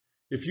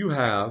If you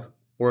have,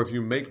 or if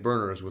you make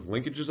burners with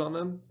linkages on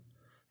them,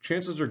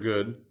 chances are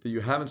good that you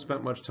haven't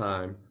spent much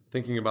time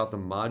thinking about the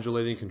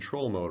modulating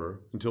control motor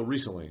until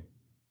recently.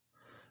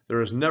 There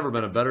has never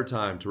been a better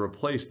time to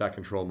replace that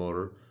control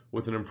motor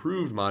with an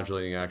improved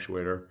modulating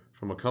actuator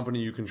from a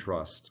company you can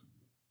trust.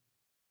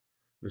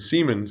 The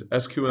Siemens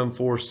SQM4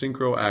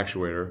 Synchro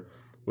actuator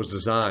was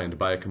designed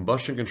by a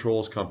combustion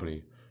controls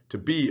company to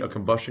be a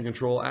combustion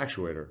control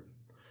actuator.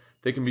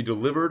 They can be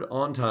delivered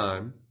on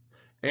time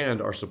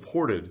and are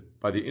supported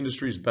by the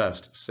industry's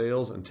best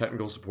sales and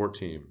technical support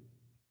team.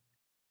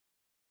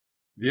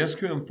 The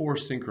SQM4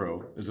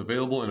 Synchro is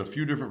available in a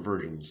few different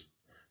versions.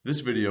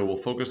 This video will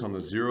focus on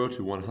the 0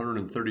 to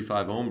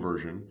 135 ohm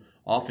version,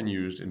 often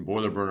used in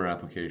boiler burner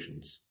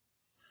applications.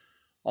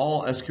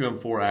 All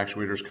SQM4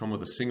 actuators come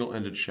with a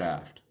single-ended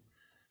shaft.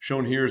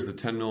 Shown here is the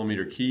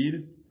 10mm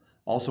keyed.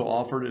 Also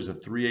offered is a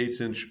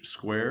 3/8"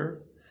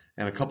 square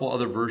and a couple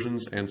other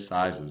versions and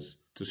sizes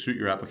to suit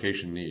your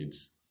application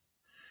needs.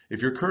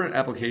 If your current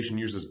application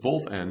uses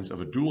both ends of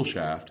a dual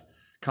shaft,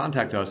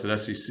 contact us at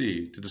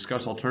SCC to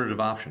discuss alternative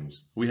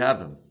options. We have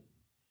them.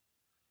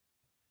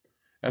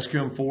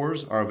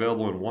 SQM4s are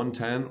available in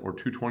 110 or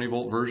 220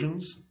 volt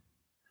versions.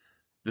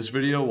 This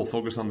video will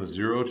focus on the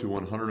 0 to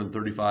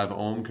 135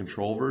 ohm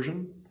control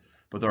version,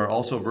 but there are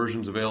also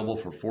versions available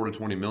for 4 to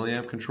 20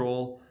 milliamp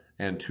control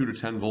and 2 to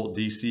 10 volt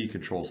DC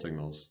control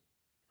signals.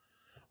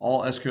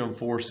 All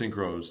SQM4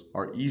 synchros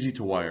are easy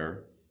to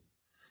wire,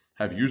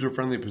 have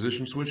user-friendly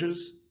position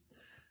switches,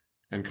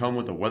 and come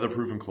with a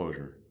weatherproof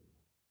enclosure.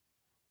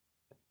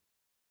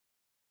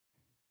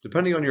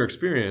 Depending on your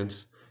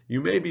experience,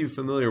 you may be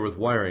familiar with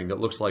wiring that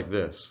looks like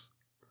this,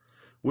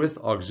 with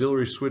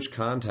auxiliary switch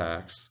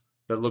contacts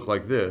that look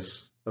like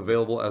this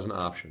available as an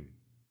option.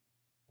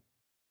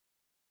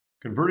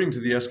 Converting to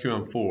the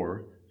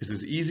SQM4 is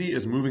as easy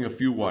as moving a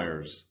few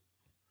wires.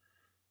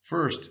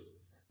 First,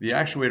 the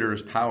actuator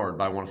is powered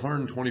by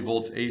 120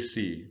 volts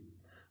AC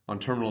on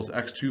terminals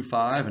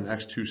X25 and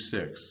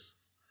X26.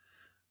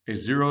 A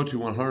 0 to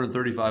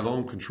 135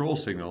 ohm control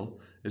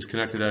signal is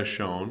connected as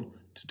shown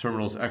to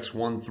terminals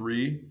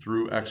X13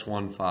 through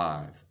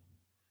X15.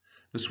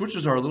 The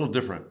switches are a little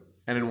different,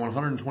 and in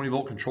 120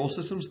 volt control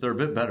systems they're a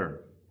bit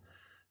better.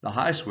 The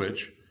high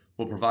switch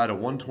will provide a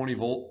 120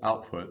 volt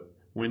output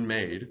when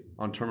made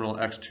on terminal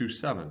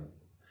X27,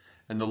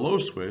 and the low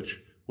switch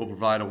will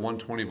provide a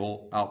 120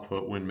 volt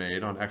output when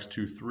made on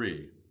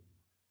X23.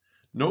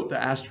 Note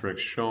the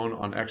asterisks shown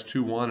on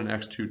X21 and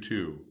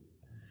X22.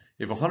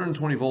 If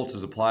 120 volts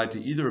is applied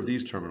to either of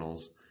these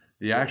terminals,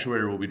 the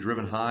actuator will be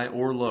driven high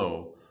or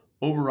low,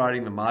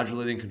 overriding the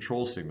modulating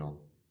control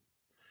signal.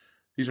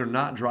 These are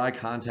not dry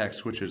contact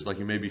switches like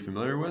you may be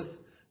familiar with,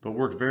 but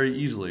work very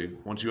easily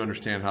once you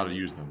understand how to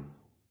use them.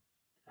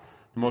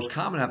 The most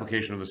common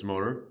application of this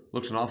motor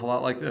looks an awful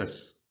lot like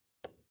this.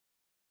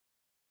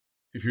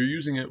 If you're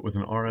using it with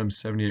an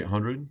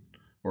RM7800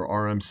 or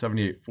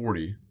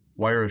RM7840,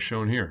 wire is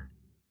shown here.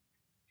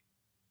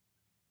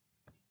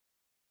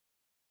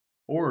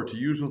 Or to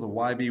use with a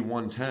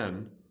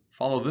YB110,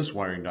 follow this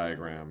wiring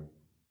diagram.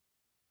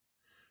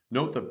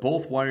 Note that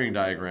both wiring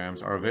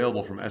diagrams are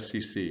available from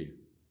SCC.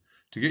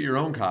 To get your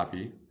own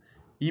copy,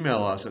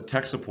 email us at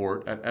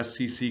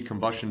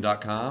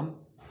techsupport@scccombustion.com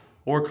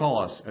or call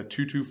us at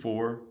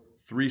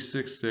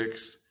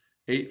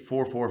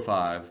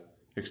 224-366-8445,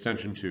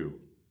 extension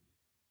 2.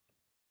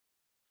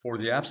 For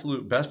the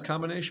absolute best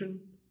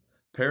combination,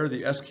 pair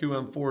the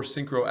SQM4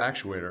 Synchro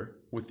actuator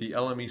with the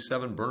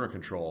LME7 burner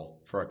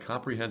control for a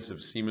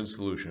comprehensive Siemens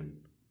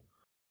solution.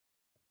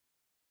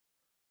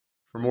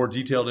 For more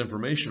detailed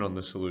information on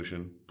this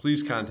solution,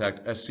 please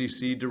contact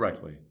SCC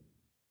directly.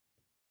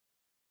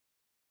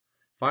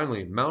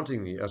 Finally,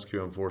 mounting the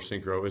SQM4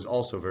 Synchro is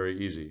also very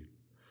easy.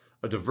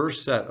 A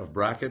diverse set of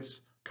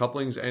brackets,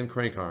 couplings, and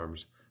crank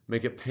arms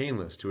make it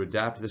painless to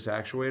adapt this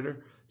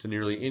actuator to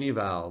nearly any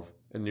valve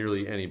and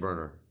nearly any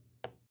burner.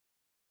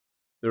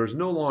 There is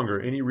no longer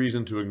any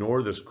reason to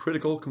ignore this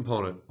critical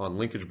component on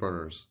linkage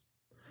burners.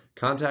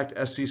 Contact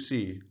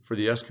SCC for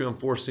the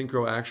SQM4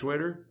 Synchro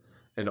actuator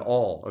and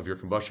all of your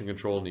combustion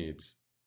control needs.